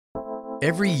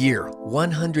Every year,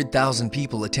 100,000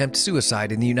 people attempt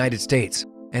suicide in the United States,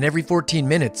 and every 14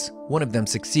 minutes, one of them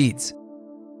succeeds.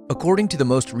 According to the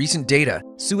most recent data,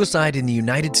 suicide in the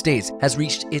United States has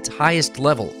reached its highest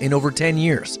level in over 10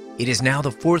 years. It is now the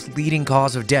fourth leading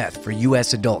cause of death for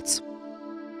U.S. adults.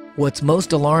 What's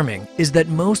most alarming is that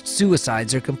most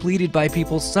suicides are completed by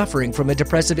people suffering from a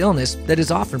depressive illness that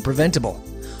is often preventable,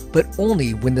 but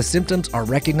only when the symptoms are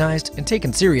recognized and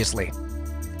taken seriously.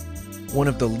 One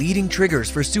of the leading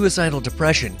triggers for suicidal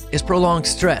depression is prolonged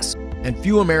stress, and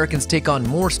few Americans take on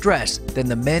more stress than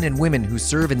the men and women who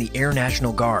serve in the Air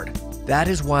National Guard. That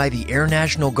is why the Air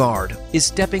National Guard is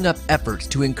stepping up efforts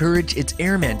to encourage its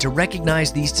airmen to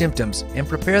recognize these symptoms and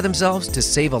prepare themselves to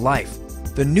save a life.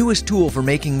 The newest tool for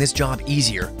making this job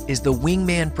easier is the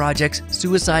Wingman Project's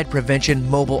Suicide Prevention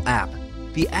Mobile App.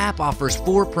 The app offers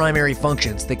 4 primary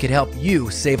functions that could help you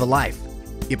save a life.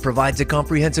 It provides a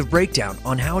comprehensive breakdown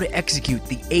on how to execute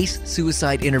the ACE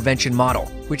suicide intervention model,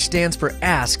 which stands for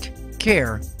Ask,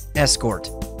 Care, Escort.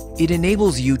 It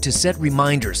enables you to set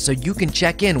reminders so you can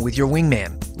check in with your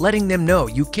wingman, letting them know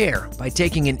you care by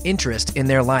taking an interest in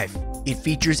their life. It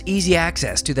features easy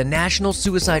access to the National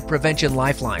Suicide Prevention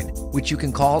Lifeline, which you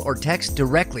can call or text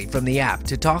directly from the app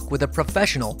to talk with a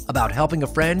professional about helping a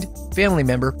friend, family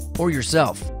member, or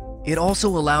yourself. It also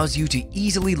allows you to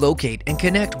easily locate and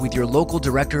connect with your local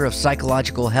director of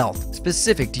psychological health,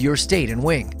 specific to your state and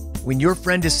wing. When your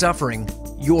friend is suffering,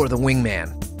 you're the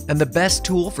wingman. And the best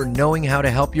tool for knowing how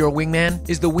to help your wingman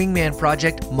is the Wingman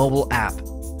Project mobile app.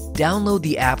 Download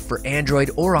the app for Android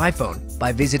or iPhone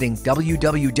by visiting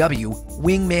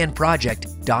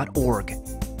www.wingmanproject.org.